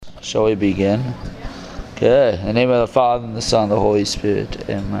Shall we begin? Okay. In the name of the Father, and the Son, and the Holy Spirit.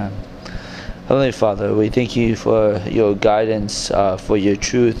 Amen. Heavenly Father, we thank you for your guidance, for your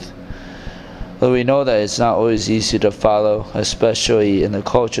truth. Lord, we know that it's not always easy to follow, especially in the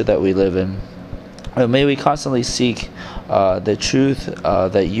culture that we live in. But may we constantly seek the truth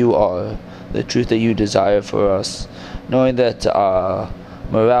that you are, the truth that you desire for us, knowing that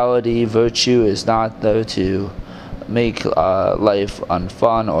morality, virtue is not there to make life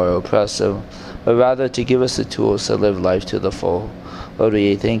unfun or oppressive, but rather to give us the tools to live life to the full. Lord,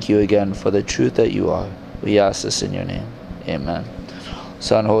 we thank you again for the truth that you are. We ask this in your name. Amen.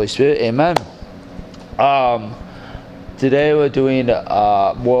 Son, Holy Spirit. Amen. Today we're doing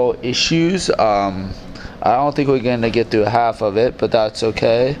moral issues. I don't think we're going to get through half of it, but that's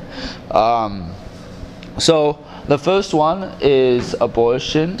okay. So the first one is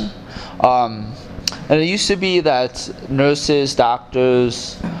abortion. And it used to be that nurses,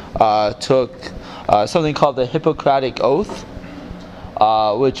 doctors took something called the Hippocratic Oath,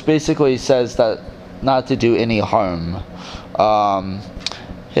 which basically says that not to do any harm.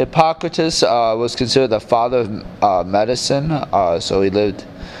 Hippocrates was considered the father of medicine, so he lived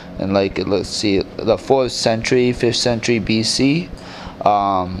in the 4th century, 5th century BC.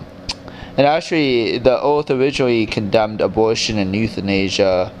 And actually, the oath originally condemned abortion and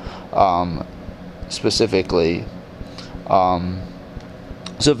euthanasia specifically.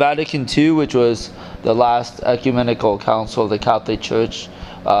 So Vatican II, which was the last ecumenical council of the Catholic Church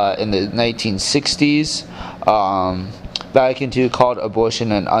in the 1960s, Vatican II called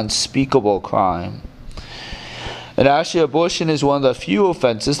abortion an unspeakable crime. And actually, abortion is one of the few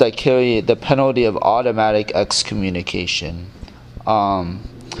offenses that carry the penalty of automatic excommunication. Now,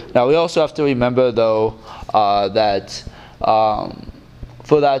 we also have to remember, though, that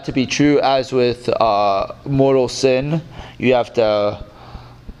for that to be true, as with mortal sin, you have to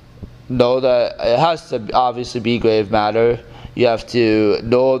know that it has to obviously be grave matter. You have to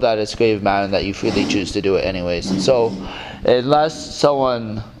know that it's grave matter and that you freely choose to do it anyways. And so, unless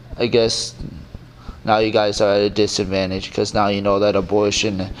someone, I guess, now you guys are at a disadvantage because now you know that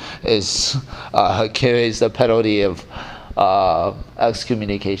abortion is carries the penalty of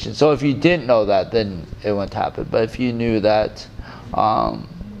excommunication. So if you didn't know that, then it wouldn't happen. But if you knew that,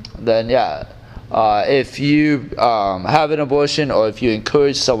 then yeah. If you have an abortion, or if you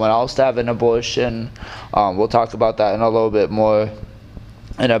encourage someone else to have an abortion, we'll talk about that in a little bit more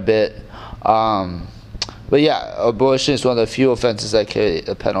in a bit. But yeah, abortion is one of the few offenses that carry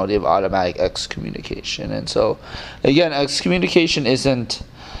a penalty of automatic excommunication. And so, again, excommunication isn't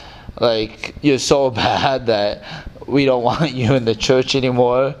like you're so bad that we don't want you in the church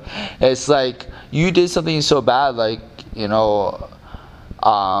anymore. It's like you did something so bad, like, you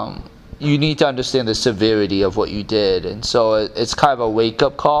need to understand the severity of what you did. And so it's kind of a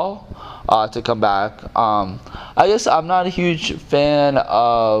wake-up call to come back. I guess I'm not a huge fan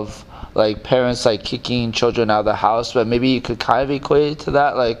of parents kicking children out of the house, but maybe you could kind of equate it to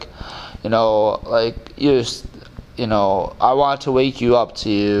that. I want to wake you up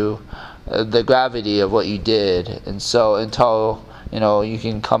to the gravity of what you did. And so until, you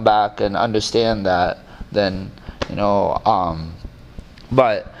can come back and understand that, then,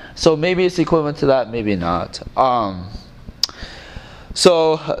 but so maybe it's equivalent to that, maybe not.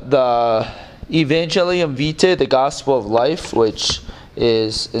 So the Evangelium Vitae, the Gospel of Life, which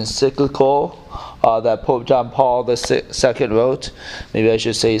is encyclical that Pope John Paul II wrote. Maybe I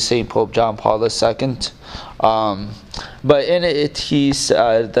should say St. Pope John Paul II. But in it, he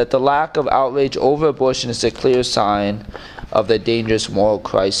said that the lack of outrage over abortion is a clear sign of the dangerous moral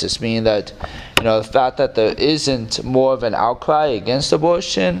crisis, meaning that the fact that there isn't more of an outcry against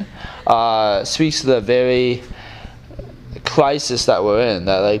abortion speaks to the very crisis that we're in,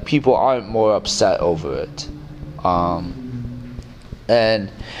 that people aren't more upset over it.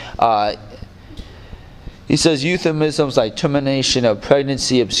 He says euphemisms like termination of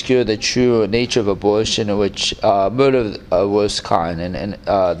pregnancy obscure the true nature of abortion, in which murder of a worst kind and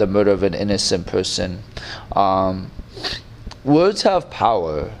the murder of an innocent person. Words have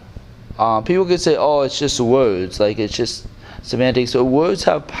power. People could say, oh, it's just words, it's just semantics. So words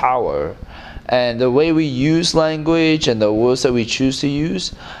have power. And the way we use language and the words that we choose to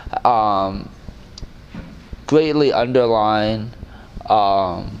use greatly underline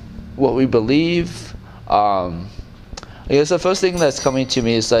what we believe. I guess the first thing that's coming to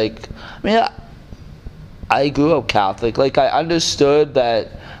me is I grew up Catholic. I understood that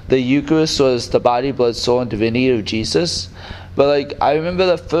the Eucharist was the body, blood, soul, and divinity of Jesus. But I remember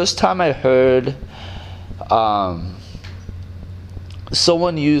the first time I heard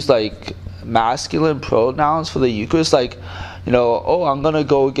someone use masculine pronouns for the Eucharist, oh, I'm gonna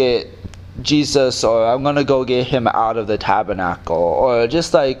go get Jesus, or I'm gonna go get him out of the tabernacle, or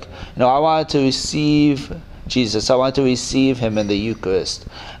just like, I wanted to receive Jesus. I wanted to receive him in the Eucharist.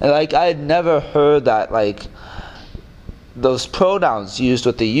 And like, I had never heard that, like, those pronouns used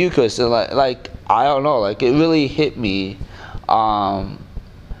with the Eucharist, and like I don't know, like, it really hit me.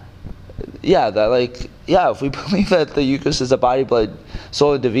 If we believe that the Eucharist is the body, blood,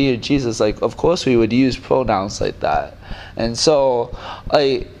 soul, and divinity of Jesus, like, of course we would use pronouns like that. And so,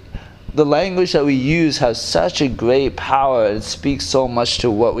 like, the language that we use has such a great power. It speaks so much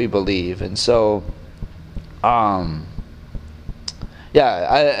to what we believe. And so, I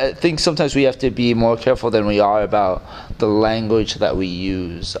think sometimes we have to be more careful than we are about the language that we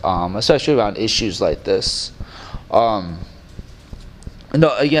use, especially around issues like this. No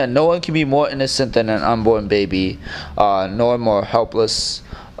one can be more innocent than an unborn baby, nor more helpless.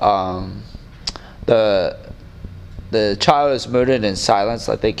 The child is murdered in silence,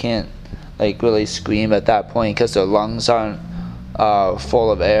 like they can't like really scream at that point because their lungs aren't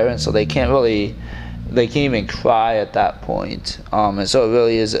full of air, and so they can't even cry at that point. And so it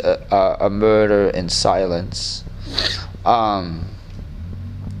really is a murder in silence. Mothers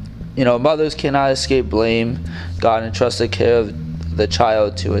cannot escape blame. God entrusts the care of the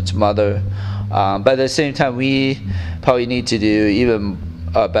child to its mother. But at the same time, we probably need to do even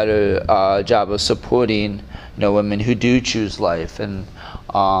a better job of supporting, women who do choose life. And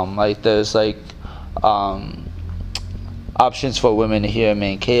there's options for women here in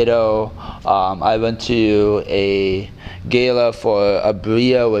Mankato. I went to a gala for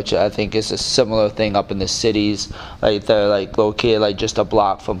Abria, which I think is a similar thing up in the cities. Like, they're like located like just a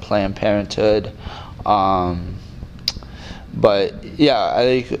block from Planned Parenthood. But yeah,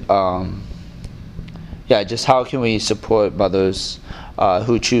 I think just how can we support mothers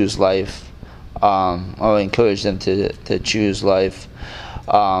who choose life, or encourage them to choose life.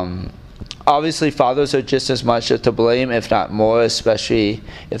 Obviously, fathers are just as much to blame, if not more, especially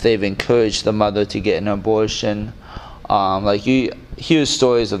if they've encouraged the mother to get an abortion. Like, you hear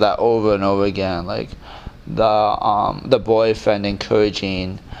stories of that over and over again, like the boyfriend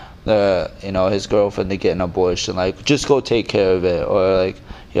encouraging his girlfriend to get an abortion, like, just go take care of it, or like,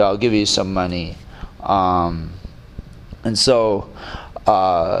 I'll give you some money. And so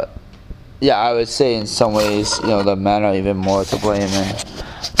I would say in some ways, the men are even more to blame. And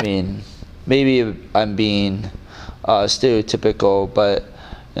I mean, maybe I'm being stereotypical, but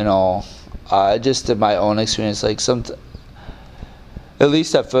just in my own experience, like, at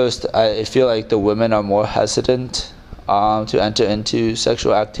least at first, I feel like the women are more hesitant to enter into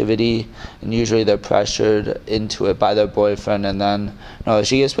sexual activity, and usually they're pressured into it by their boyfriend, and then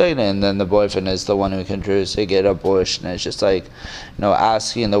she gets pregnant, and then the boyfriend is the one who contributes to get an abortion. It's just like,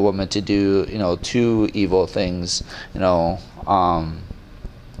 asking the woman to do two evil things,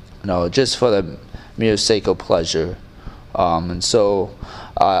 just for the mere sake of pleasure. And so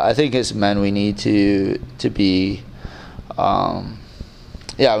I think as men we need to be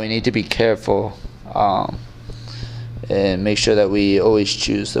we need to be careful, and make sure that we always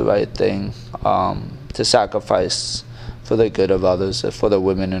choose the right thing, to sacrifice for the good of others, for the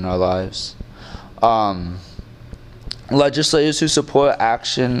women in our lives. Legislators who support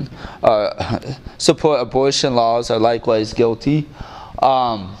abortion laws are likewise guilty.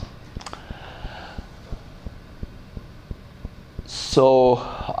 I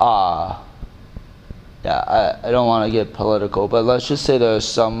don't want to get political, but let's just say there are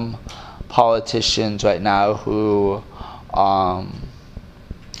some politicians right now who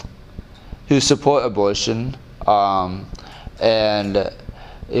support abortion, and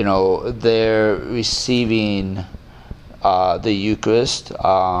they're receiving the Eucharist,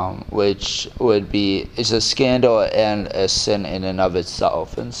 which is a scandal and a sin in and of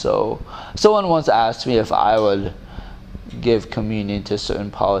itself. And so someone once asked me if I would give communion to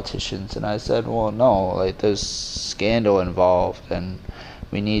certain politicians, and I said, well, no, like, there's scandal involved, and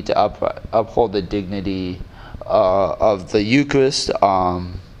we need to uphold the dignity of the Eucharist,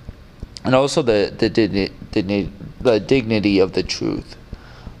 and also the dignity of the truth.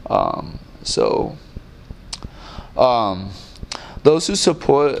 Those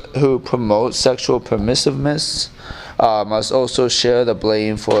who promote sexual permissiveness must also share the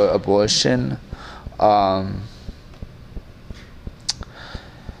blame for abortion.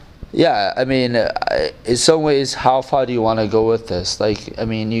 I mean, in some ways, how far do you want to go with this? Like, I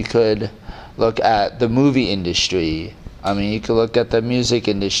mean, you could look at the movie industry. I mean, you could look at the music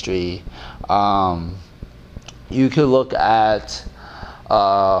industry. You could look at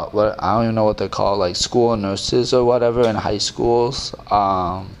I don't even know what they're called, like school nurses or whatever in high schools.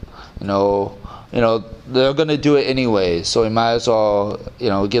 they're gonna do it anyway, so we might as well,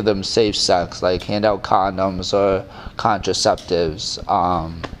 give them safe sex, like hand out condoms or contraceptives.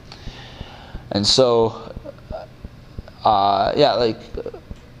 And so,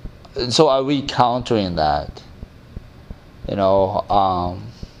 and so are we countering that?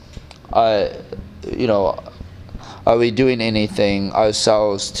 Are we doing anything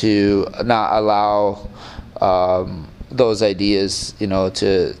ourselves to not allow those ideas,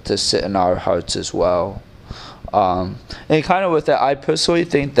 to sit in our hearts as well? And kind of with that, I personally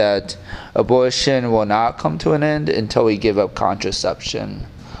think that abortion will not come to an end until we give up contraception.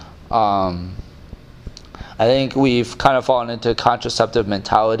 I think we've kind of fallen into contraceptive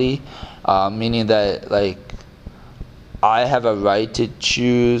mentality, meaning that, like, I have a right to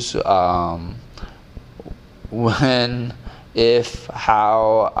choose when, if,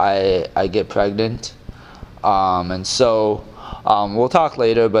 how I get pregnant. And so we'll talk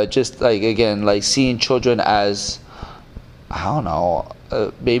later, but just like, again, like seeing children as, I don't know,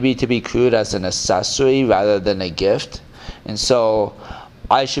 maybe to be crude, as an accessory rather than a gift. And so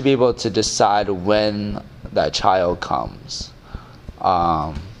I should be able to decide when that child comes.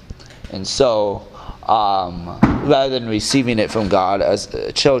 And so rather than receiving it from God, as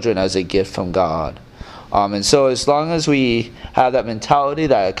children as a gift from God. And so as long as we have that mentality,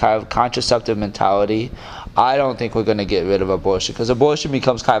 that kind of contraceptive mentality, I don't think we're going to get rid of abortion, because abortion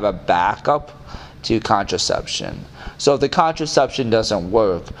becomes kind of a backup to contraception. So if the contraception doesn't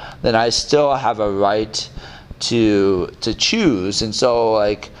work, then I still have a right to choose, and so,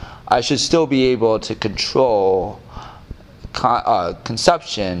 like, I should still be able to control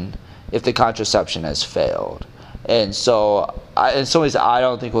conception if the contraception has failed. And so, in some ways, I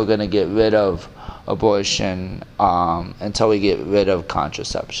don't think we're going to get rid of abortion until we get rid of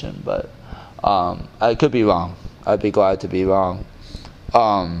contraception. But I could be wrong. I'd be glad to be wrong.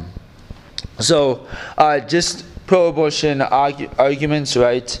 So just pro-abortion arguments,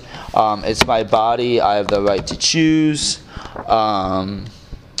 right? It's my body. I have the right to choose.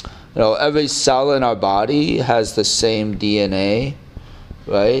 Every cell in our body has the same DNA,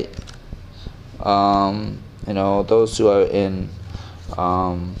 right? Those who are in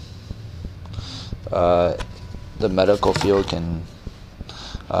the medical field can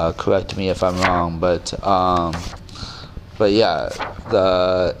correct me if I'm wrong, but yeah,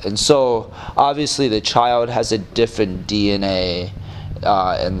 and so obviously the child has a different DNA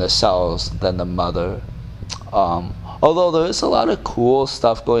in the cells than the mother. Although there is a lot of cool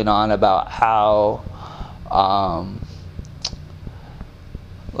stuff going on about how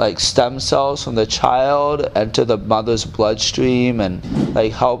like stem cells from the child enter the mother's bloodstream and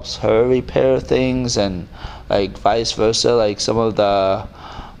like helps her repair things, and like vice versa, like some of the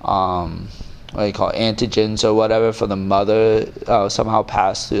what you call antigens or whatever for the mother somehow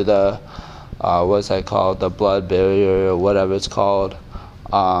pass through the what's that called, the blood barrier or whatever it's called,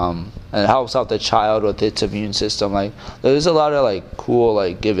 and it helps out the child with its immune system. Like, there's a lot of like cool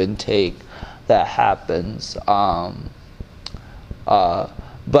like give and take that happens.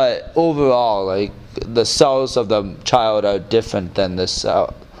 But overall, like, the cells of the child are different than the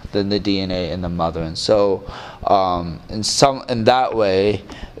DNA in the mother, and so in that way,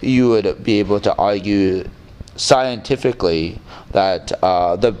 you would be able to argue scientifically that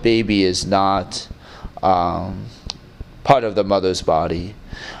the baby is not part of the mother's body.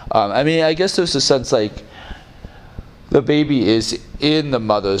 I guess there's a sense like the baby is in the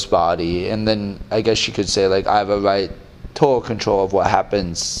mother's body, and then I guess you could say like I have a right, total control of what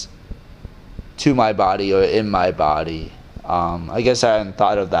happens to my body or in my body. I guess I hadn't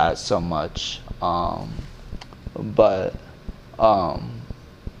thought of that so much, but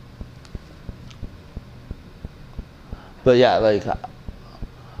yeah, like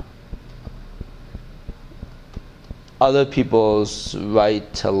other people's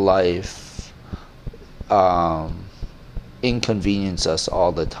right to life inconvenience us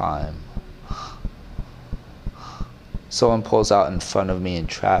all the time. Someone pulls out in front of me in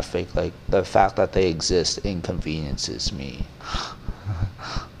traffic, like the fact that they exist inconveniences me,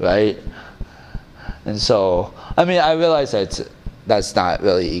 right? And so, I realize that's not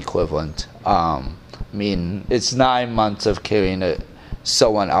really equivalent. It's 9 months of carrying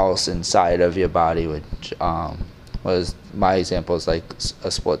someone else inside of your body, which was my example is like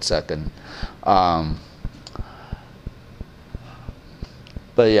a split second.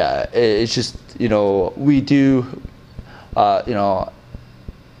 But yeah, it's just, we do have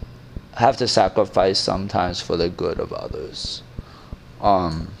to sacrifice sometimes for the good of others.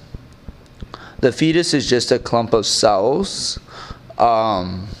 The fetus is just a clump of cells.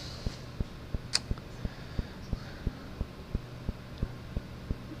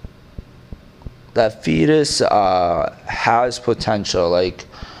 that fetus has potential. Like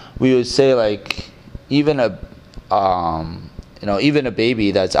we would say, like even a even a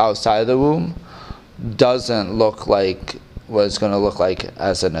baby that's outside the womb doesn't look like what it's going to look like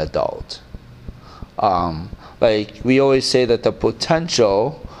as an adult. Like we always say that the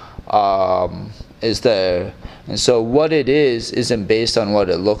potential is there, and so what it is isn't based on what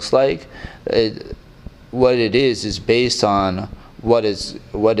it looks like. What it is based on what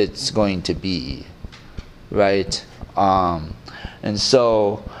it's going to be, right? And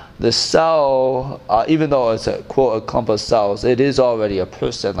so the cell, even though it's a clump of cells, it is already a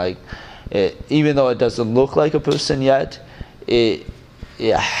person. Like even though it doesn't look like a person yet, it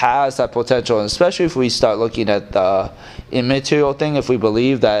has that potential. And especially if we start looking at the immaterial thing, if we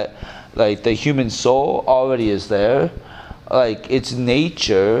believe that like the human soul already is there, like its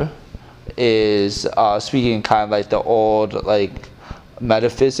nature is speaking kind of like the old like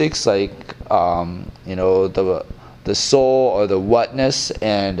metaphysics, like the soul or the whatness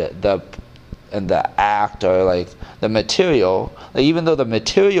and the act or like the material. Like even though the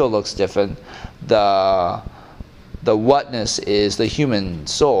material looks different, the whatness is the human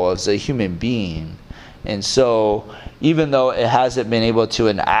soul, it's a human being. And so even though it hasn't been able to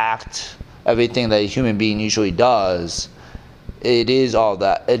enact everything that a human being usually does, it is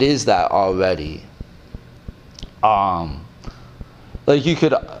that already. Like you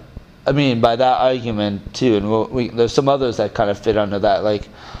could, by that argument too, and there's some others that kind of fit under that. Like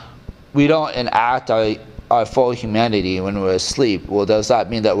we don't enact our full humanity when we're asleep. Well, does that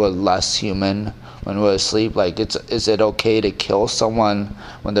mean that we're less human when we're asleep? Like is it okay to kill someone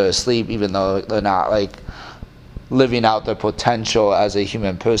when they're asleep, even though they're not like living out their potential as a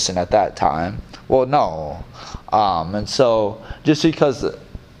human person at that time? Well, no. And so just because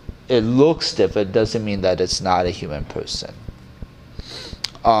it looks different doesn't mean that it's not a human person.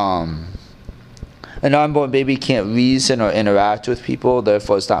 An unborn baby can't reason or interact with people,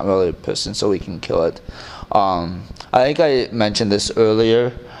 therefore it's not really a person, so we can kill it. I think I mentioned this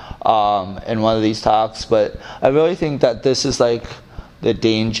earlier in one of these talks, but I really think that this is like the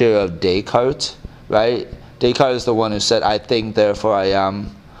danger of Descartes, right? Descartes is the one who said, "I think, therefore I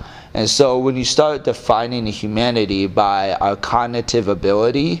am." And so when you start defining humanity by our cognitive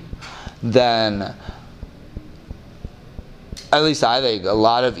ability, then at least I think a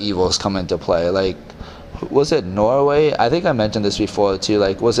lot of evils come into play. Like, was it Norway? I think I mentioned this before too.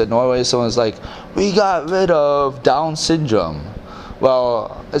 Like, was it Norway? Someone's like, "We got rid of Down syndrome."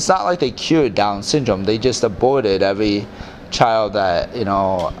 Well, it's not like they cured Down syndrome. They just aborted every child that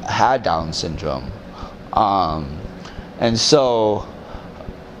had Down syndrome. And so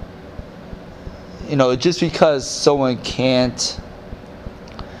just because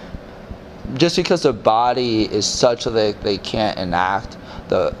their body is such that they can't enact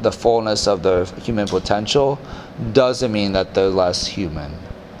the fullness of their human potential doesn't mean that they're less human.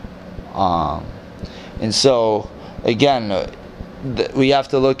 And so again, we have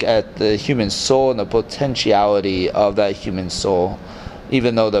to look at the human soul and the potentiality of that human soul,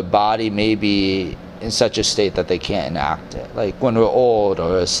 even though the body may be in such a state that they can't enact it. Like when we're old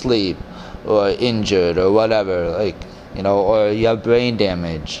or asleep or injured or whatever, or you have brain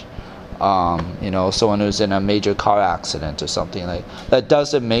damage, someone who's in a major car accident or something, like that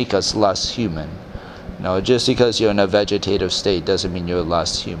doesn't make us less human. Just because you're in a vegetative state doesn't mean you're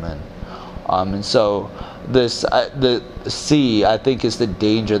less human. And so the C, I think, is the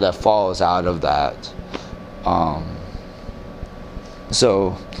danger that falls out of that.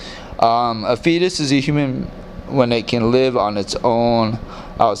 A fetus is a human when it can live on its own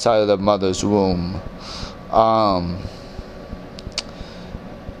outside of the mother's womb.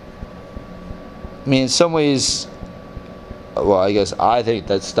 In some ways, well, I guess I think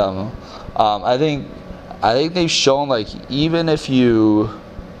that's dumb. I think they've shown, like, even if you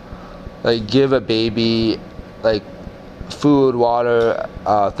give a baby food, water,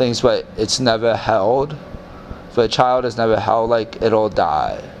 things, but it's never held. If a child is never held, it'll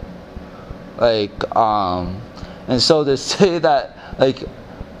die. And so to say that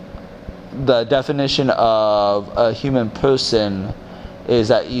the definition of a human person is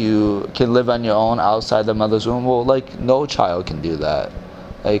that you can live on your own outside the mother's womb, well, no child can do that.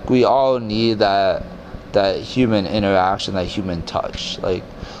 We all need that human interaction, that human touch. I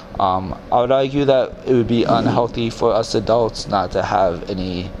would argue that it would be unhealthy for us adults not to have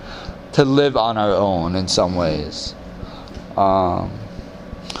to live on our own in some ways.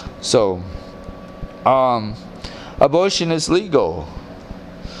 Abortion is legal.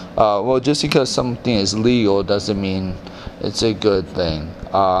 Well, just because something is legal doesn't mean it's a good thing.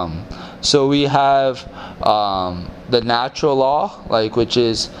 So we have the natural law, like, which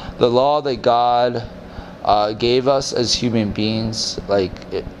is the law that God gave us as human beings. Like,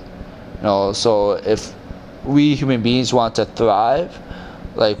 so if we human beings want to thrive,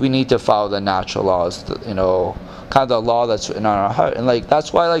 like, we need to follow the natural laws, kind of the law that's in our heart. And like,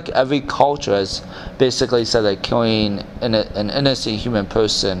 that's why, like, every culture has basically said that killing an innocent human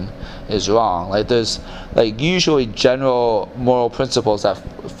person is wrong. Like, there's like usually general moral principles that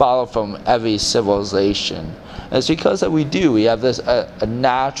follow from every civilization. And it's because that we have this a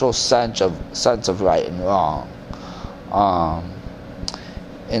natural sense of right and wrong.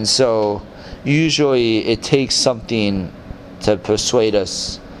 And so usually it takes something to persuade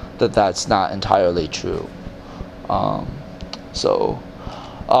us that that's not entirely true.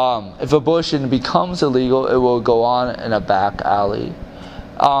 If abortion becomes illegal, it will go on in a back alley.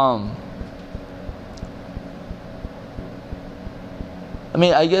 I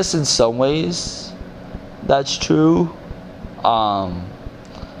mean, I guess in some ways that's true. I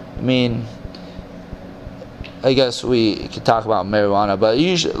mean, I guess we could talk about marijuana, but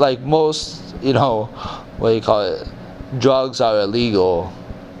usually, like, most, drugs are illegal.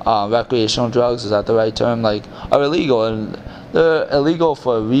 Recreational drugs, is that the right term? Like, are illegal, and they're illegal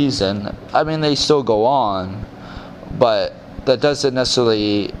for a reason. I mean, they still go on, but that doesn't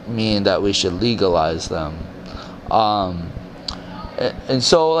necessarily mean that we should legalize them. And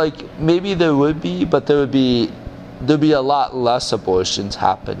so, like, maybe there would be, but there'd be a lot less abortions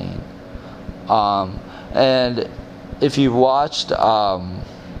happening. And if you've watched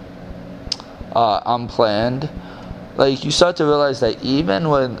Unplanned, like, you start to realize that even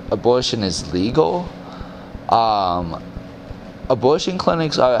when abortion is legal, abortion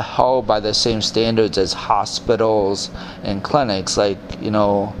clinics are held by the same standards as hospitals and clinics. Like,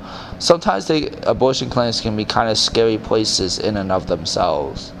 sometimes abortion clinics can be kind of scary places in and of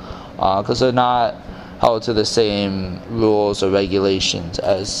themselves, because they're not held to the same rules or regulations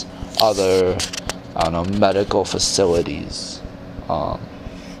as other, medical facilities.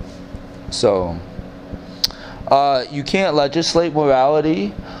 You can't legislate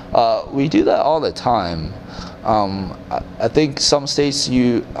morality. We do that all the time. I think some states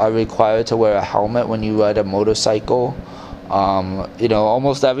you are required to wear a helmet when you ride a motorcycle.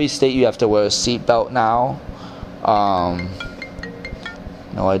 Almost every state you have to wear a seatbelt now.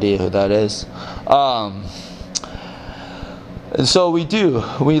 No idea who that is. And so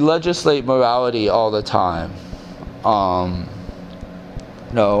we legislate morality all the time.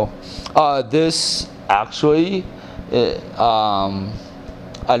 This actually,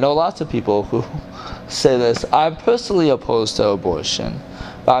 I know lots of people who say this. I'm personally opposed to abortion,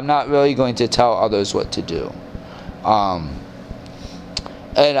 but I'm not really going to tell others what to do. And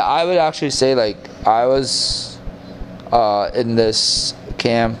I would actually say, like, I was in this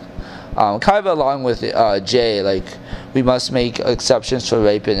camp, kind of along with Jay, like, we must make exceptions for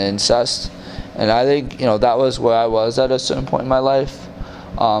rape and incest. And I think, that was where I was at a certain point in my life.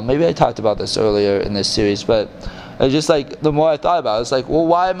 Maybe I talked about this earlier in this series, but it's just like, the more I thought about it, it's like, well,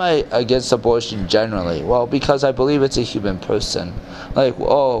 why am I against abortion generally? Well, because I believe it's a human person. Like,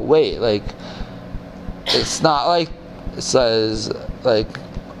 oh, wait, like, it's not like it says, like,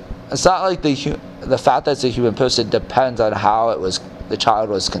 it's not like the fact that it's a human person depends on how the child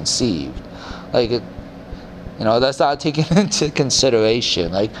was conceived. Like, that's not taken into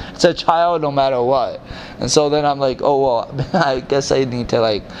consideration. Like, it's a child no matter what. And so then I'm like, oh, well, I guess I need to,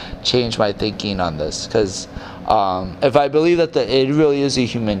 like, change my thinking on this. Because if I believe that it really is a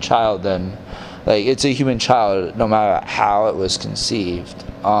human child, then, like, it's a human child no matter how it was conceived.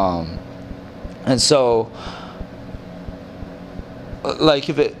 And so, like,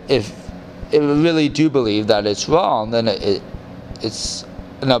 if it really do believe that it's wrong, then it's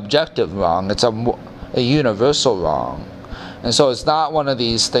an objective wrong. It's a universal wrong. And so it's not one of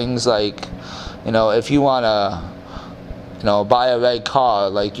these things like, if you want to, buy a red car,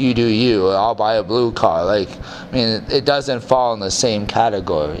 like, you do you, or I'll buy a blue car. Like, I mean, it doesn't fall in the same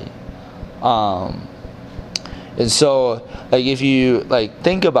category. And so, like, if you, like,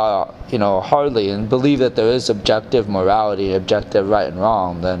 think about, hardly and believe that there is objective morality, objective right and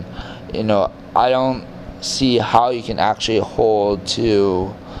wrong, then, I don't see how you can actually hold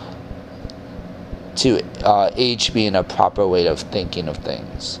to age being a proper way of thinking of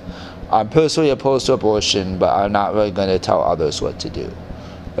things. I'm personally opposed to abortion, but I'm not really going to tell others what to do,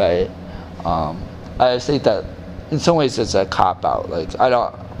 right? I think that in some ways it's a cop-out. Like, I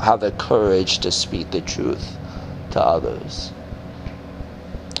don't have the courage to speak the truth to others,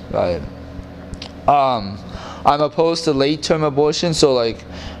 right? I'm opposed to late-term abortion, so, like,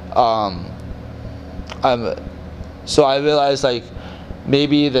 So I realized, like,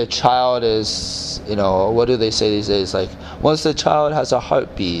 maybe the child is, what do they say these days? Like, once the child has a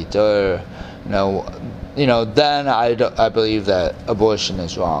heartbeat, or, then I believe that abortion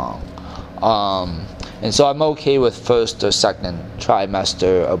is wrong. And so I'm okay with first or second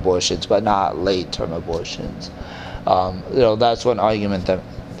trimester abortions, but not late-term abortions. That's one argument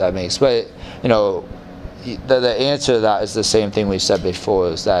that makes. But, the answer to that is the same thing we said before,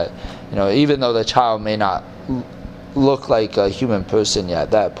 is that, even though the child may not look like a human person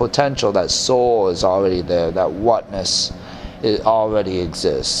yet, that potential, that soul is already there, that whatness, it already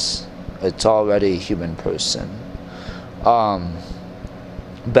exists. It's already a human person.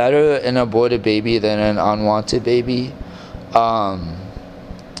 Better an aborted baby than an unwanted baby.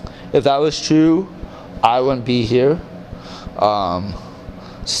 If that was true, I wouldn't be here.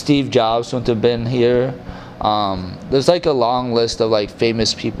 Steve Jobs wouldn't have been here. There's like a long list of like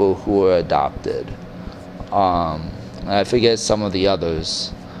famous people who were adopted. I forget some of the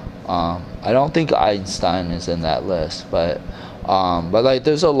others. I don't think Einstein is in that list, but like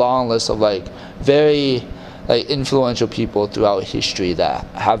there's a long list of like very like influential people throughout history that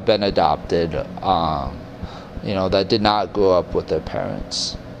have been adopted. That did not grow up with their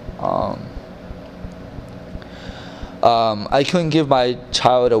parents. I couldn't give my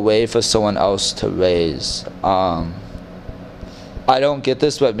child away for someone else to raise. I don't get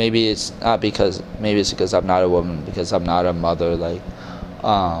this, but maybe it's because I'm not a woman, because I'm not a mother. Like,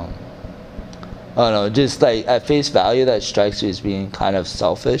 I don't know, just like at face value, that strikes me as being kind of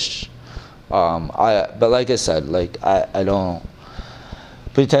selfish. But like I said, like I don't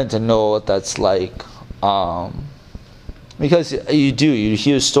pretend to know what that's like, because you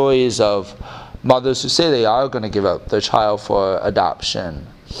hear stories of mothers who say they are going to give up their child for adoption,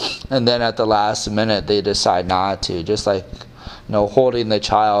 and then at the last minute they decide not to, just like holding the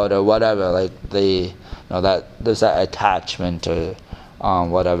child or whatever, like they that there's that attachment or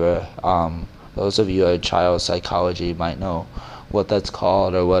whatever. Those of you who are child psychology might know what that's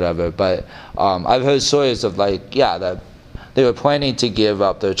called or whatever, but I've heard stories of that they were planning to give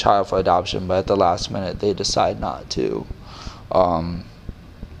up their child for adoption, but at the last minute they decide not to.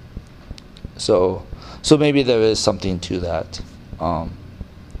 So maybe there is something to that.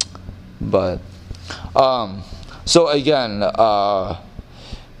 So again,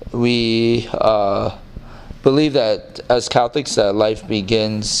 we believe that as Catholics that life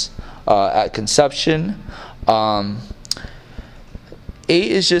begins at conception. 8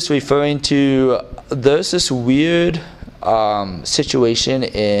 is just referring to, there's this weird situation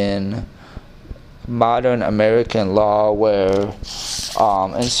in modern American law where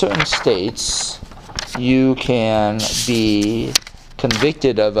in certain states you can be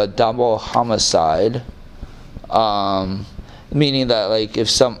convicted of a double homicide, meaning that like if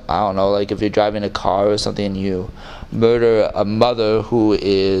if you're driving a car or something and you murder a mother who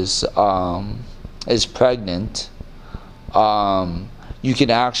is pregnant, you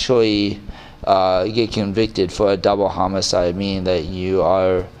can actually get convicted for a double homicide, meaning that you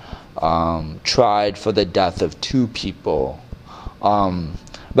are tried for the death of 2 people.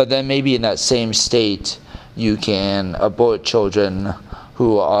 But then maybe in that same state you can abort children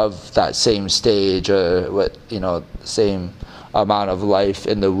who are of that same stage or same amount of life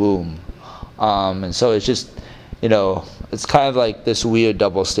in the womb. And so it's just, it's kind of like this weird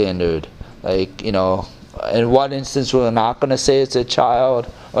double standard. Like, in one instance we're not going to say it's a child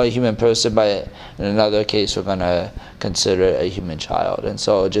or a human person, but in another case we're going to consider it a human child. And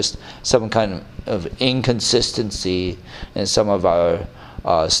so just some kind of inconsistency in some of our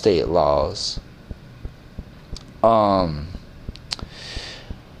state laws.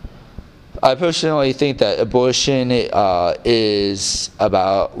 I personally think that abortion is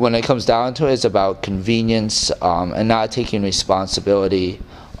about, when it comes down to it, it's about convenience and not taking responsibility.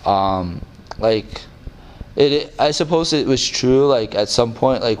 I suppose it was true, like at some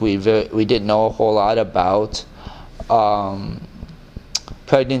point, like we didn't know a whole lot about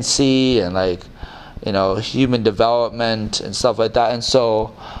pregnancy and human development and stuff like that, and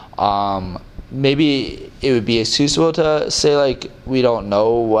so maybe it would be excusable to say we don't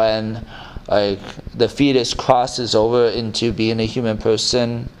know when the fetus crosses over into being a human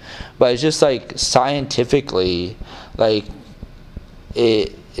person, but it's just scientifically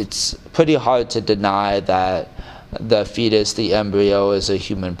it's pretty hard to deny that the fetus, the embryo, is a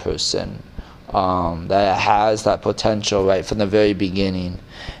human person, that it has that potential right from the very beginning.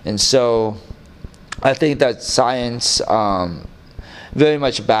 And so I think that science very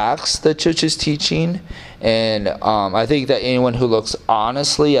much backs the church's teaching, and I think that anyone who looks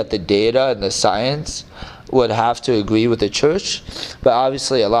honestly at the data and the science would have to agree with the church, but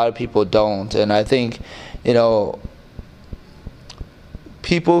obviously a lot of people don't. And I think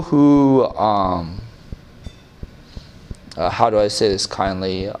people who, how do I say this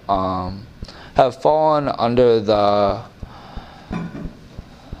kindly, have fallen under the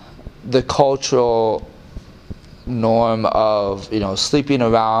cultural norm of sleeping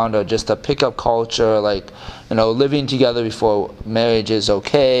around, or just a pickup culture, like living together before marriage is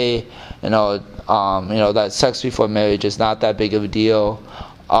okay, that sex before marriage is not that big of a deal.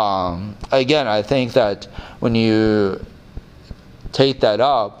 Again, I think that when you take that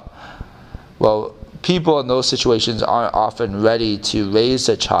up, well, people in those situations aren't often ready to raise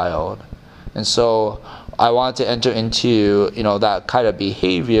a child, and so I want to enter into that kind of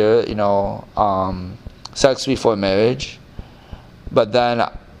behavior, sex before marriage, but then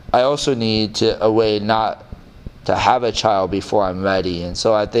I also need a way not to have a child before I'm ready. And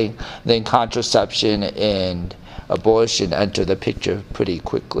so I think then contraception and abortion enter the picture pretty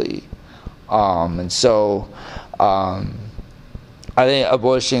quickly. And so I think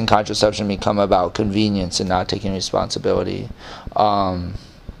abortion and contraception become about convenience and not taking responsibility.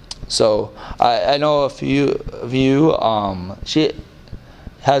 So I know a few of you, she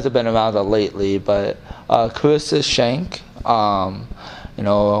hasn't been around lately, but Carissa Shank,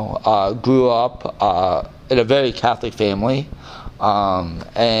 grew up in a very Catholic family,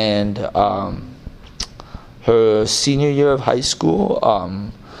 and her senior year of high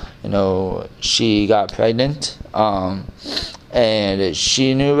school, she got pregnant, and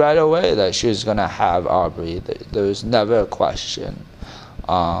she knew right away that she was going to have Aubrey. There was never a question,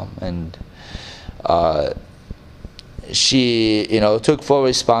 and she, took full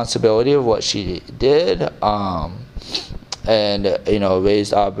responsibility of what she did, and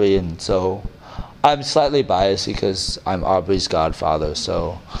raised Aubrey. And so I'm slightly biased because I'm Aubrey's godfather,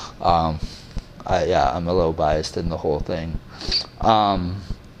 so I'm a little biased in the whole thing.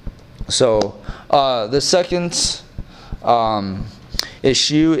 So the second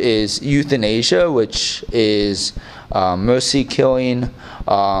issue is euthanasia, which is mercy killing.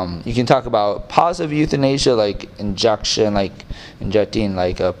 You can talk about positive euthanasia, like injecting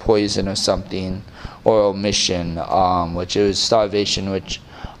like a poison or something, or omission, which is starvation, which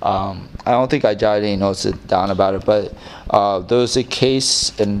I don't think I jotted any notes down about it, but there was a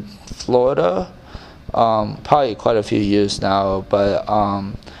case in Florida, probably quite a few years now, but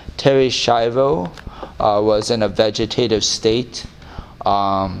Terry Schiavo was in a vegetative state,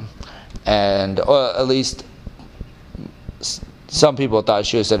 or at least some people thought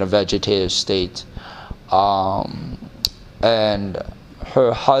she was in a vegetative state, and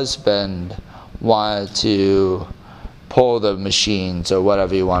her husband wanted to pull the machines, or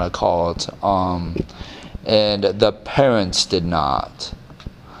whatever you want to call it, and the parents did not.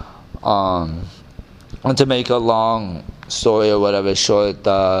 And to make a long story or whatever short,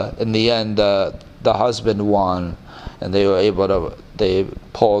 in the end the husband won, and they were able to, they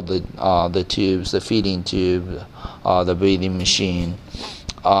pulled the tubes, the feeding tube, the breathing machine,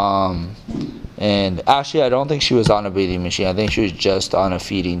 and actually I don't think she was on a breathing machine. I think she was just on a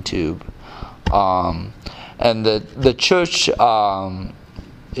feeding tube. And the church,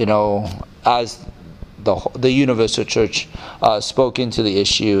 as the Universal Church, spoke into the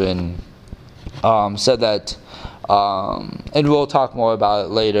issue and said that, and we'll talk more about it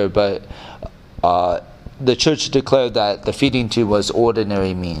later, but the church declared that the feeding tube was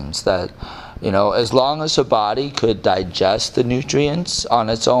ordinary means, that as long as her body could digest the nutrients on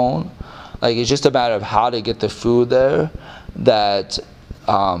its own, like it's just a matter of how to get the food there, that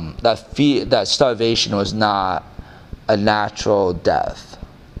that starvation was not a natural death.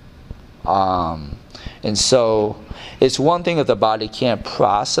 And so it's one thing if the body can't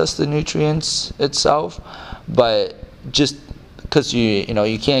process the nutrients itself, but just because you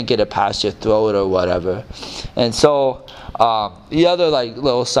can't get it past your throat or whatever. And so the other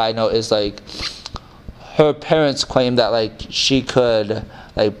little side note is her parents claimed that she could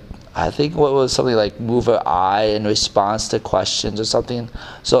I think what was something like move her eye in response to questions or something.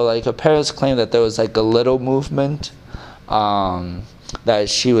 So her parents claimed that there was a little movement, that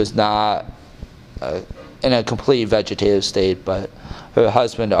she was not in a complete vegetative state, but her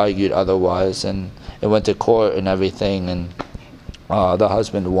husband argued otherwise, and it went to court and everything, and the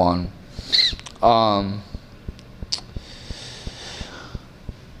husband won.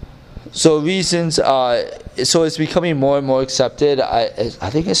 So reasons, so it's becoming more and more accepted. I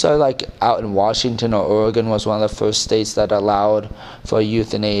think it started out in Washington or Oregon was one of the first states that allowed for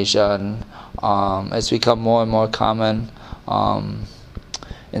euthanasia, and it's become more and more common. And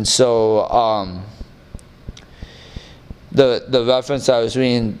so the reference I was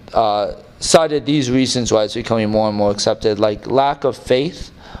reading cited these reasons why it's becoming more and more accepted, like lack of faith,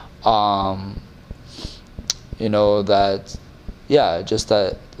 that just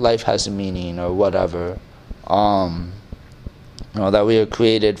that life has a meaning or whatever. That we are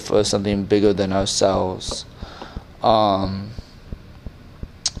created for something bigger than ourselves.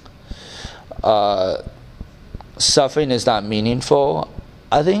 Suffering is not meaningful.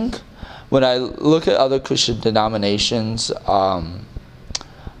 I think when I look at other Christian denominations, I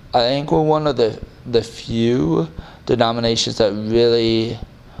think we're one of the few denominations that really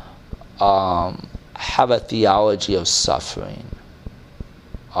have a theology of suffering.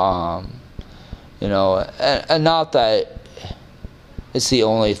 And not that it's the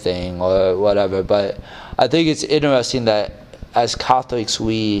only thing or whatever, but I think it's interesting that as Catholics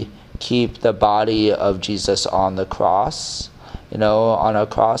we keep the body of Jesus on the cross, on our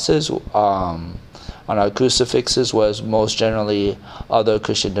crosses, on our crucifixes, whereas most generally other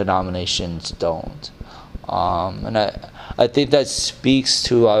Christian denominations don't. And I think that speaks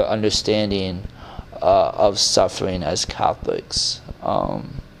to our understanding of suffering as Catholics.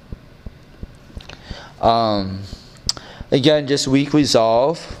 Again, just weak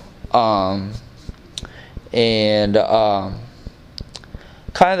resolve, and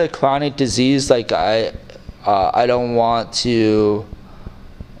kind of the chronic disease. Like I don't want to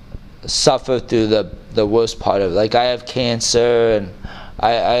suffer through the worst part of it. Like I have cancer, and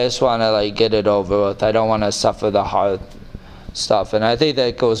I just want to get it over with. I don't want to suffer the hard stuff, and I think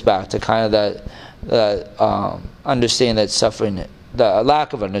that goes back to kind of that understanding that suffering, the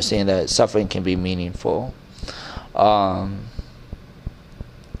lack of understanding that suffering can be meaningful. And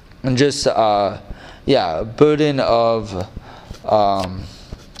just burden of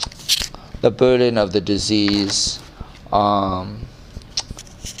the burden of the disease,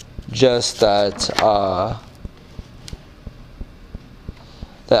 just that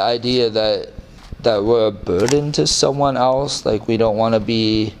the idea that we're a burden to someone else, like we don't want to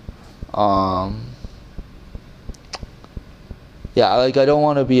be I don't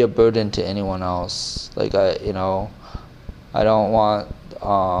want to be a burden to anyone else. Like I don't want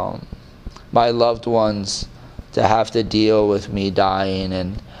my loved ones to have to deal with me dying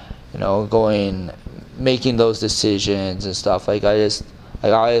and making those decisions and stuff. I just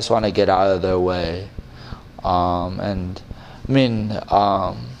want to get out of their way. And I mean,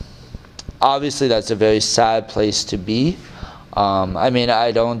 obviously that's a very sad place to be. I mean,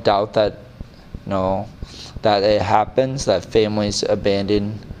 I don't doubt that that it happens, that families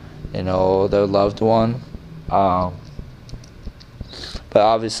abandon their loved one, but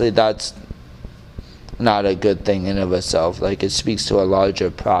obviously that's not a good thing in of itself. Like it speaks to a larger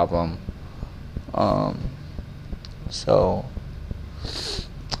problem. The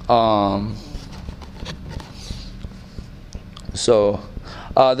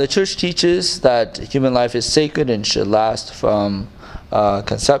church teaches that human life is sacred and should last from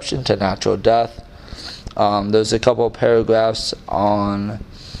conception to natural death. There's a couple of paragraphs on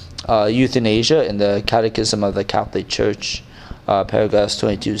euthanasia in the Catechism of the Catholic Church, paragraphs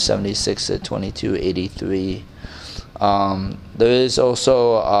 2276 to 2283. There is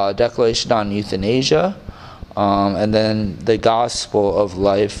also a declaration on euthanasia, and then the Gospel of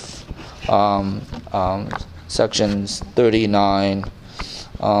Life, sections 39,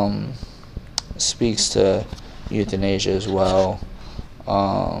 speaks to euthanasia as well.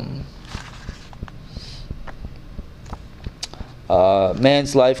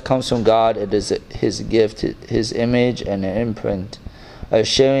 Man's life comes from God. It is his gift, his image and an imprint, a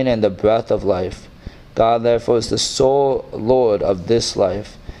sharing in the breath of life. God therefore is the sole Lord of this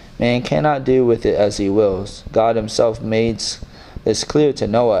life. Man cannot do with it as he wills. God himself made this clear to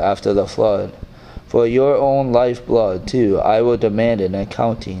Noah after the flood. For your own lifeblood too I will demand an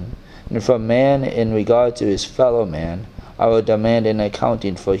accounting, and from man in regard to his fellow man I will demand an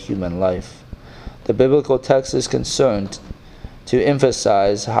accounting for human life. The biblical text is concerned to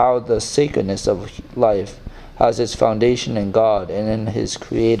emphasize how the sacredness of life has its foundation in God and in his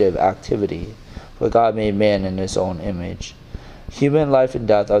creative activity, for God made man in his own image. Human life and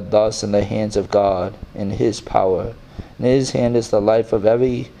death are thus in the hands of God, in his power. In his hand is the life of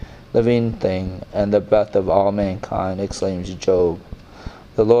every living thing, and the breath of all mankind, exclaims Job.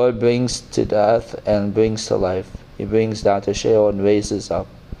 The Lord brings to death and brings to life. He brings down to Sheol and raises up.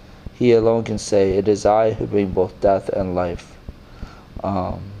 He alone can say, it is I who bring both death and life.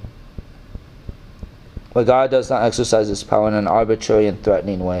 But God does not exercise his power in an arbitrary and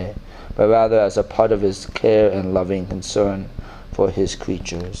threatening way, but rather as a part of his care and loving concern for his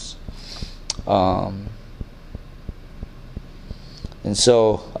creatures. And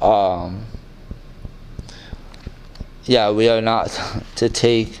so, we are not to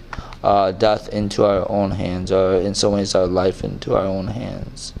take death into our own hands, or in some ways our life into our own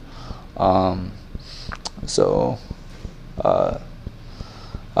hands.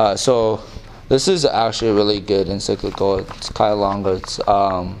 So this is actually a really good encyclical. It's kind of longer. It's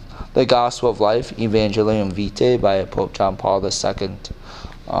The Gospel of Life, Evangelium Vitae by Pope John Paul II.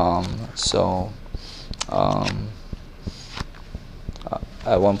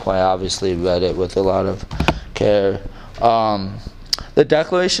 At one point I obviously read it with a lot of care. The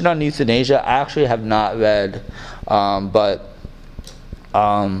Declaration on Euthanasia I actually have not read, but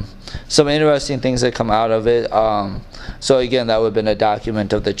some interesting things that come out of it. So again, that would have been a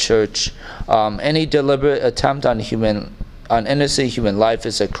document of the Church. Any deliberate attempt on innocent human life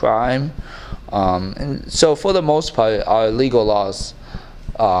is a crime. And so for the most part, our legal laws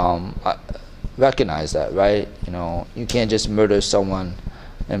recognize that, right? You can't just murder someone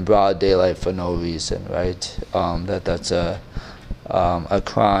in broad daylight for no reason, right? That's a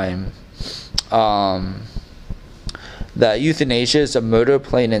crime. That euthanasia is a murder,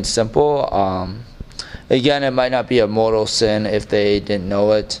 plain and simple. Again, it might not be a mortal sin if they didn't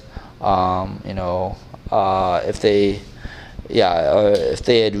know it. If they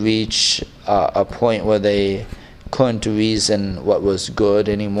had reached a point where they couldn't reason what was good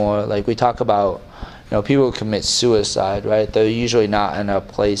anymore. Like we talk about, people who commit suicide, right? They're usually not in a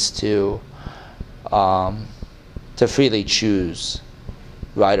place to freely choose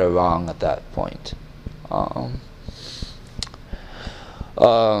right or wrong at that point.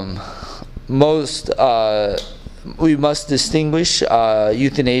 We must distinguish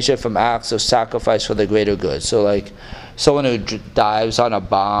euthanasia from acts of sacrifice for the greater good. So like someone who dives on a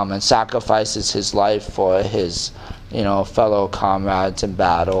bomb and sacrifices his life for his fellow comrades in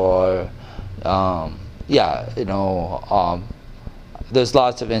battle, or there's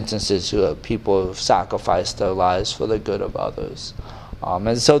lots of instances where people have sacrificed their lives for the good of others,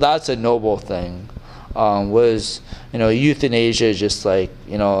 and so that's a noble thing. Whereas euthanasia is just like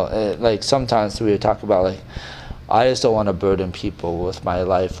like sometimes we would talk about, like, I just don't want to burden people with my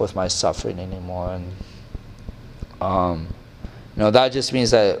life, with my suffering anymore, and that just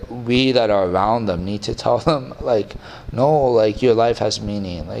means that we that are around them need to tell them, like, no, like, your life has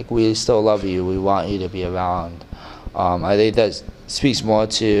meaning, like, we still love you, we want you to be around. I think that speaks more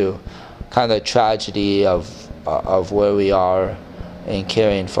to kind of the tragedy of where we are in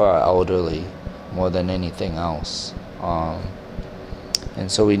caring for our elderly more than anything else, and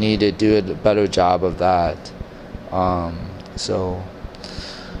so we need to do a better job of that. I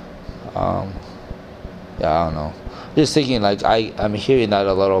don't know. Just thinking, like, I'm hearing that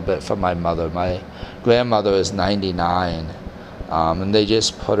a little bit from my mother. My grandmother is 99, and they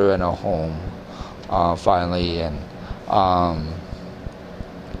just put her in a home finally, and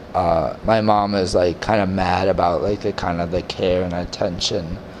my mom is like kind of mad about like the kind of the care and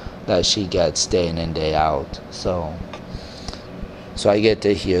attention that she gets day in and day out. So I get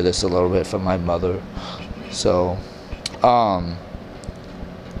to hear this a little bit from my mother. So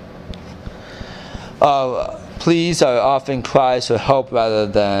pleas are often cries for help rather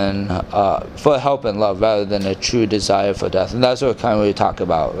than for help and love rather than a true desire for death, and that's what kind of we talk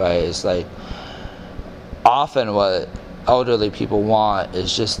about, right? It's like often what elderly people want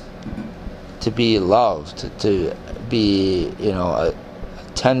is just to be loved, to be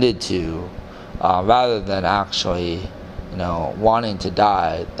attended to, rather than actually wanting to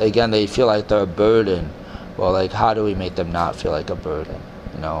die. Again, they feel like they're a burden. Well, like, how do we make them not feel like a burden?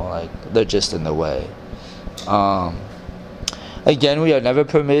 Like, they're just in the way. Again, we are never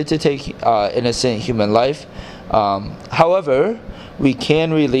permitted to take innocent human life. However, we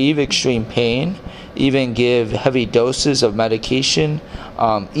can relieve extreme pain, even give heavy doses of medication,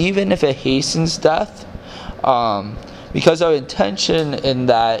 even if it hastens death, because our intention in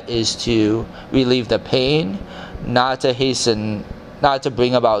that is to relieve the pain, not to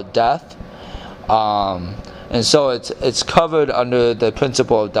bring about death. And so it's covered under the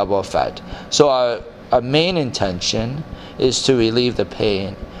principle of double effect. So our main intention is to relieve the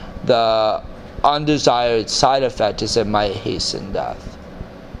pain. The undesired side effect is it might hasten death.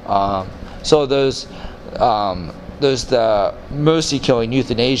 So there's the mercy killing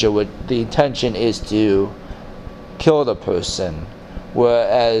euthanasia, where the intention is to kill the person,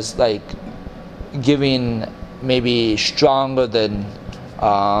 whereas like giving maybe stronger than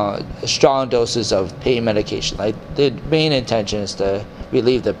strong doses of pain medication, like the main intention is to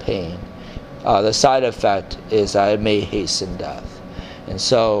relieve the pain. The side effect is that it may hasten death. And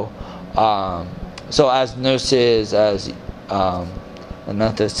so as nurses, as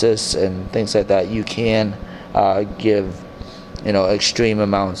anesthetists and things like that, you can give extreme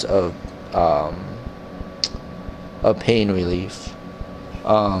amounts of pain relief.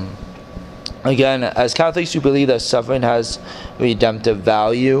 Again, as Catholics, we believe that suffering has redemptive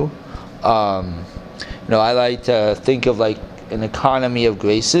value. I like to think of like an economy of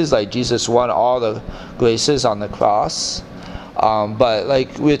graces. Like Jesus won all the graces on the cross, but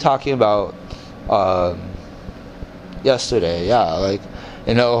like we were talking about yesterday, like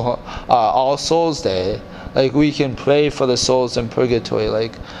All Souls Day. Like we can pray for the souls in purgatory.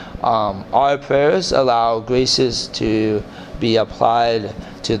 Like our prayers allow graces to be applied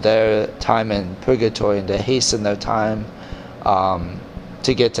to their time in purgatory and to hasten their time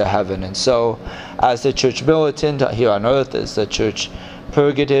to get to heaven. And so as the church militant here on earth, as the church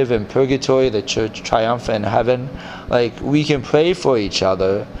purgative in purgatory, the church triumphant in heaven, like we can pray for each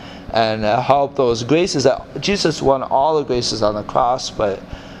other and help those graces that Jesus won all the graces on the cross, but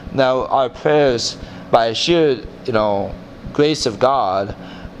now our prayers, by sheer grace of God,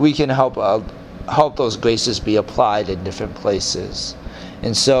 we can help those graces be applied in different places.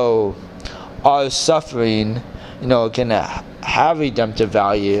 And so our suffering can have redemptive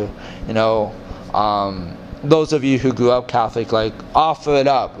value. Those of you who grew up Catholic, like, offer it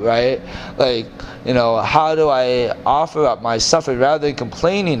up, right? Like, how do I offer up my suffering rather than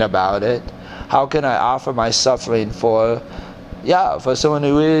complaining about it? How can I offer my suffering for someone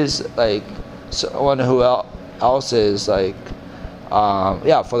who is like someone who else is like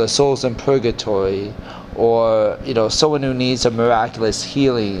for the souls in purgatory, or someone who needs a miraculous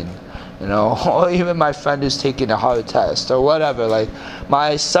healing, or even my friend who's taking a hard test or whatever. Like,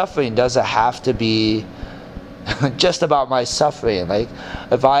 my suffering doesn't have to be just about my suffering. Like,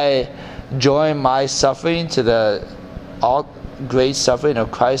 if I join my suffering to the all great suffering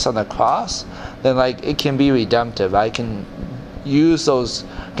of Christ on the cross, then like it can be redemptive. I can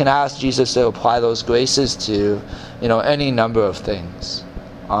ask Jesus to apply those graces to any number of things,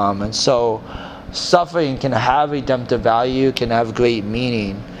 and so suffering can have redemptive value, can have great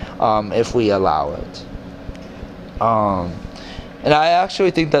meaning if we allow it. And I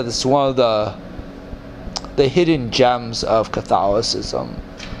actually think that it's one of the hidden gems of Catholicism.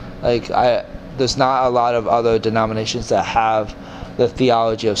 Like, there's not a lot of other denominations that have the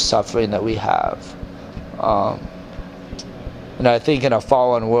theology of suffering that we have. And I think in a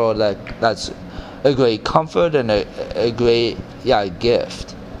fallen world, that's a great comfort and a great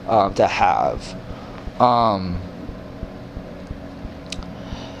gift to have.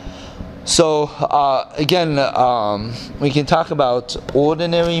 Again, we can talk about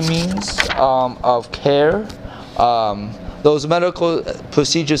ordinary means of care. Those medical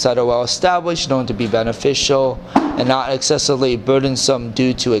procedures that are well established, known to be beneficial and not excessively burdensome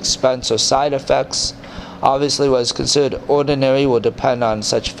due to expense or side effects. Obviously, what is considered ordinary will depend on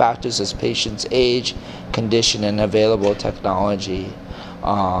such factors as patient's age, condition, and available technology.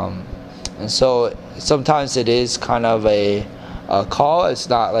 And so sometimes it is kind of a call. It's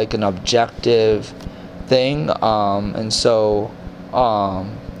not like an objective thing. Obviously,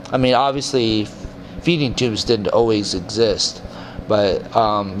 feeding tubes didn't always exist, but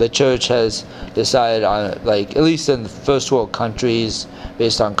the church has decided on, like, at least in the first world countries,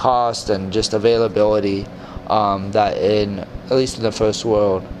 based on cost and just availability, that at least in the first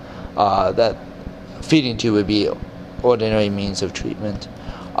world, that feeding tube would be ordinary means of treatment.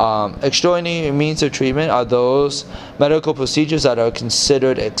 Extraordinary means of treatment are those medical procedures that are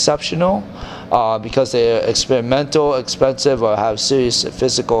considered exceptional because they are experimental, expensive, or have serious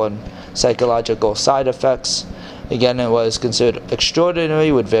physical and psychological side effects. Again, what is considered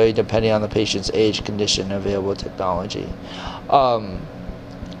extraordinary would vary depending on the patient's age, condition, and available technology.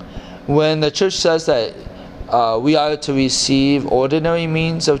 When the church says that we are to receive ordinary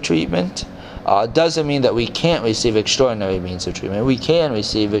means of treatment, doesn't mean that we can't receive extraordinary means of treatment. We can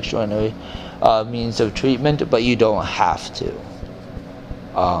receive extraordinary means of treatment, but you don't have to.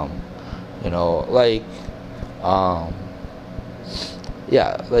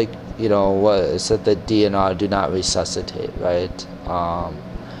 What it said, that DNR do not resuscitate, right?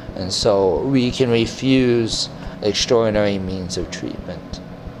 And so we can refuse extraordinary means of treatment.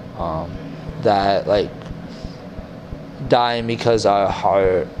 That, like, dying because our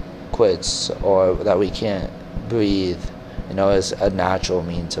heart quits or that we can't breathe, is a natural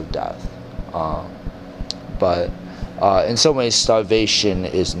means of death. But in some ways, starvation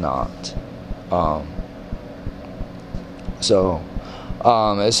is not. So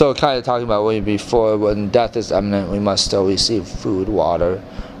kind of talking about before, when death is imminent, we must still receive food, water,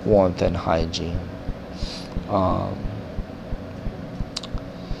 warmth, and hygiene.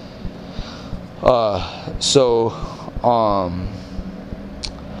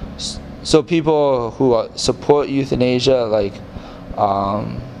 So people who support euthanasia, like,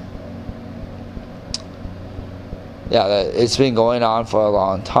 that it's been going on for a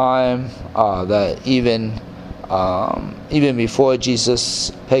long time. That even even before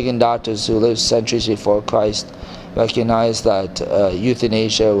Jesus, pagan doctors who lived centuries before Christ recognized that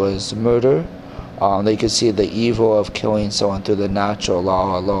euthanasia was murder. They could see the evil of killing someone through the natural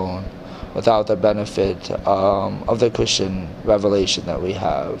law alone, without the benefit of the Christian revelation that we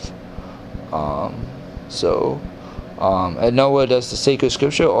have. And nowhere does the sacred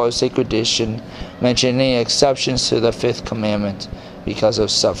scripture or sacred tradition mention any exceptions to the fifth commandment because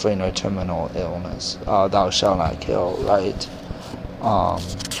of suffering or terminal illness. Thou shalt not kill, right?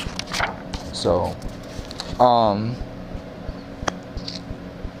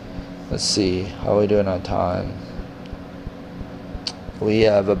 Let's see, how are we doing on time? We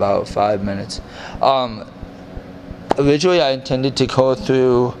have about 5 minutes. Originally, I intended to go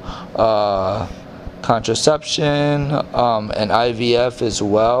through contraception and IVF as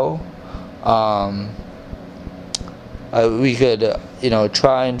well. We could,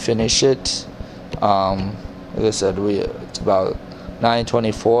 try and finish it. Like I said, it's about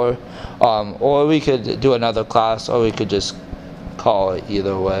 9:24. Or we could do another class, or we could just call it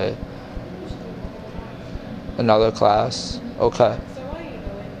either way. Another class, okay.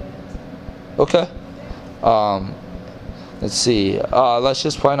 Okay. Let's see. Let's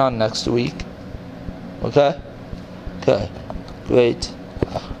just plan on next week. Okay? Okay. Great.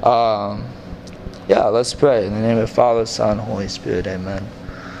 Let's pray. In the name of the Father, Son, Holy Spirit. Amen.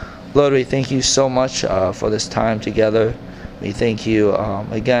 Lord, we thank you so much for this time together. We thank you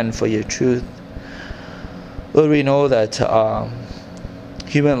again for your truth. Lord, we know that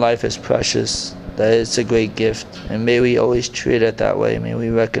human life is precious, that it's a great gift, and may we always treat it that way. May we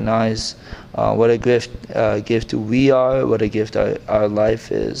recognize what a gift we are, what a gift our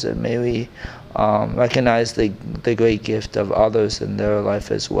life is, and may we recognize the great gift of others in their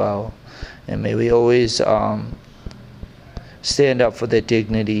life as well. And may we always stand up for the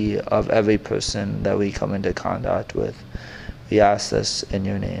dignity of every person that we come into contact with. We ask this in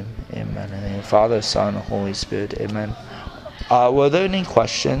your name. Amen. In the name of Father, Son, Holy Spirit. Amen. Were there any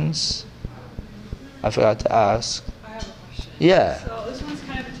questions? I forgot to ask. I have a question. Yeah. So this one's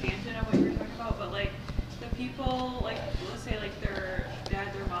kind of a tangent of what you were talking about, but the people, let's say their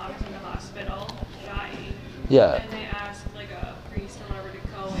dad, their mom's in the hospital dying. Yeah. And they ask a priest or whatever to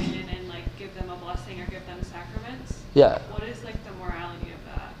go in and give them a blessing or give them sacraments. Yeah. What is the morality of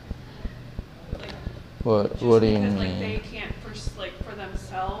that? What do you mean? They can't for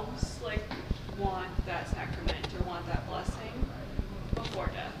themselves want that sacrament or want that blessing before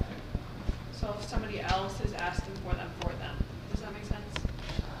death. So if somebody else is asking for them, does that make sense?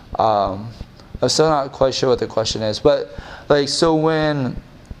 I'm still not quite sure what the question is, but so when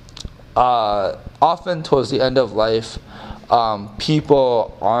often towards the end of life,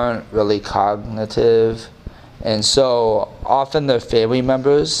 people aren't really cognitive, and so often their family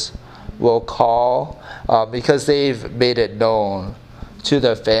members will call because they've made it known to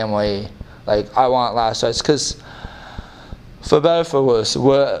their family, I want last rites, because for better or for worse,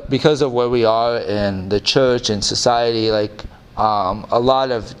 because of where we are in the church and society, a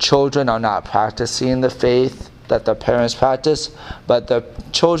lot of children are not practicing the faith that their parents practice, but the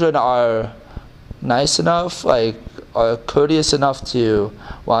children are nice enough, are courteous enough to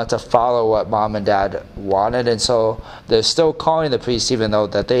want to follow what mom and dad wanted, and so they're still calling the priest even though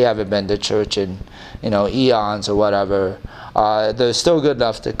that they haven't been to church in eons or whatever. They're still good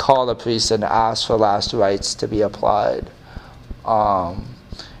enough to call the priest and ask for last rites to be applied.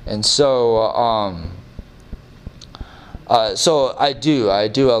 So I do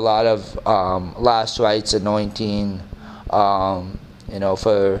a lot of last rites anointing,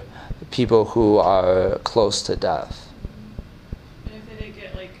 for people who are close to death. And if they didn't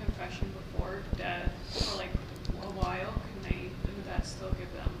get confession before death for a while, would that still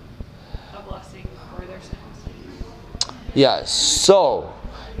give them a blessing for their sins? Yes. So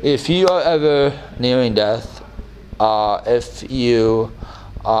if you are ever nearing death, if you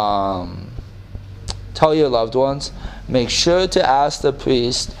tell your loved ones, make sure to ask the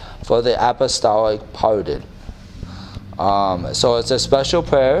priest for the apostolic pardon. So it's a special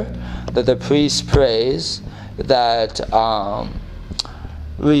prayer that the priest prays that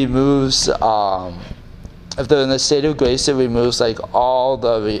removes, if they're in the state of grace, it removes all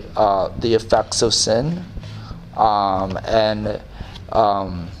the effects of sin, and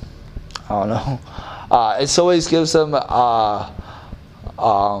I don't know. It always gives them a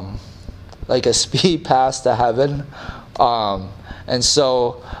speed pass to heaven, and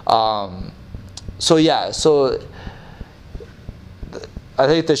so I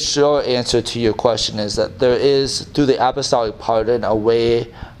think the short answer to your question is that there is, through the apostolic pardon, a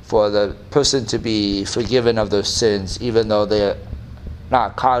way for the person to be forgiven of their sins, even though they're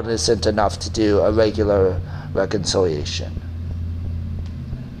not cognizant enough to do a regular reconciliation.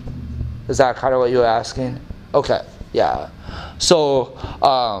 Is that kind of what you were asking? Okay, yeah. So,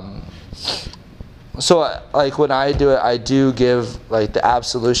 like when I do it, I do give like the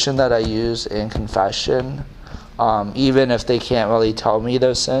absolution that I use in confession. Even if they can't really tell me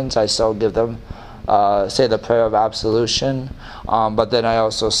their sins, I still give them, say the prayer of absolution. But then I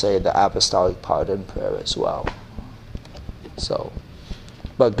also say the apostolic pardon prayer as well. So,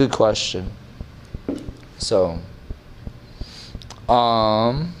 but good question. So,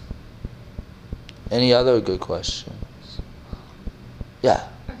 any other good questions? Yeah.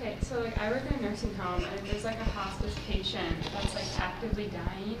 Okay, so like I work in a nursing home, and if there's like a hospice patient that's like actively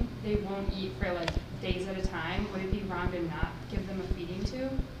dying, they won't eat for like days at a time. Would it be wrong to not give them a feeding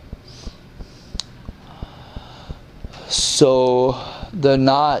tube? So they're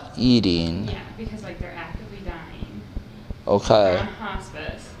not eating. Yeah, because like they're actively dying. Okay. They're on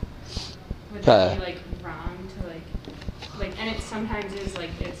hospice. Would that be like wrong to like, and it sometimes is like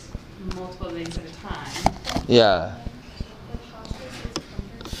it's multiple days at a time. Yeah.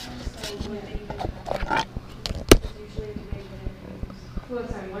 Well,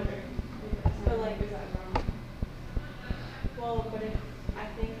 that's what I'm wondering. But like, is that wrong? Well, but if, I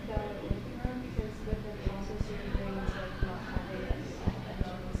think that would be wrong because with it also certain things like not having any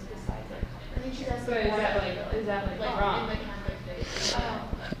besides like. I mean, she does. So is that like wrong? In the Catholic faith.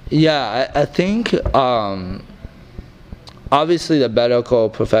 Yeah, I think obviously the medical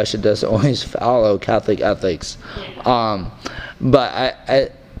profession doesn't always follow Catholic ethics. Yeah. But I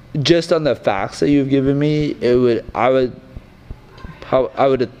just on the facts that you've given me, I would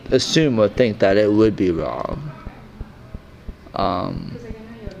assume or think that it would be wrong.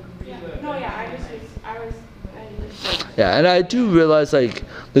 Yeah, and I do realize like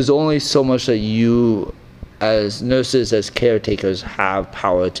there's only so much that you as nurses, as caretakers, have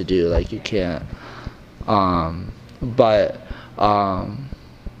power to do. Like you can't but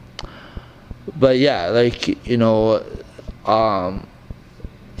yeah, like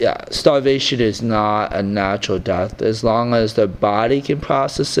yeah, starvation is not a natural death as long as the body can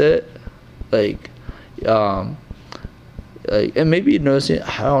process it. Like and maybe nursing,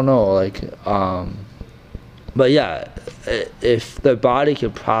 I don't know, but yeah, if the body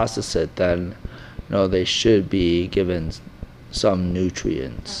can process it, then they should be given some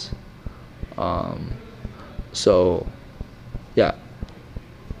nutrients. So yeah,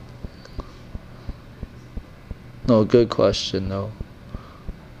 no, good question though.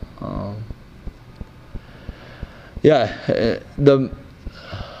 Yeah, the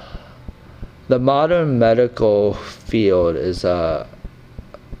modern medical field is full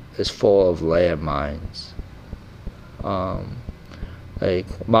of landmines.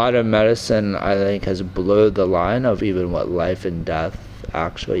 Like modern medicine, I think, has blurred the line of even what life and death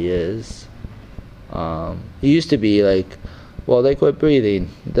actually is. It used to be like, well, they quit breathing,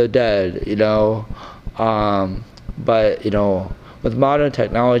 they're dead, but with modern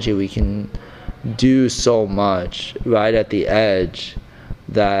technology, we can do so much right at the edge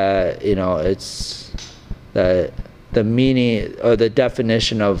that it's that the meaning or the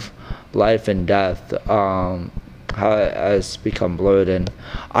definition of life and death has become blurred. And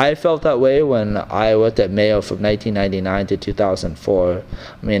I felt that way when I worked at Mayo from 1999 to 2004.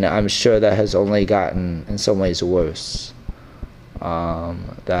 I mean, I'm sure that has only gotten in some ways worse.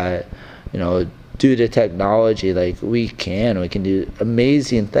 That due to technology, like we can do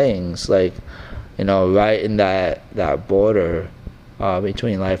amazing things, like right in that border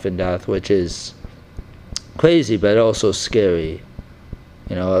between life and death, which is crazy but also scary.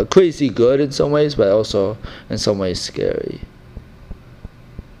 Crazy good in some ways, but also in some ways scary.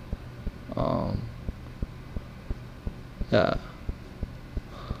 Yeah.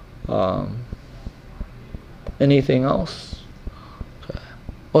 Anything else? Okay.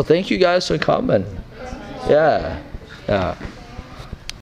 Well, thank you guys for coming. Yeah.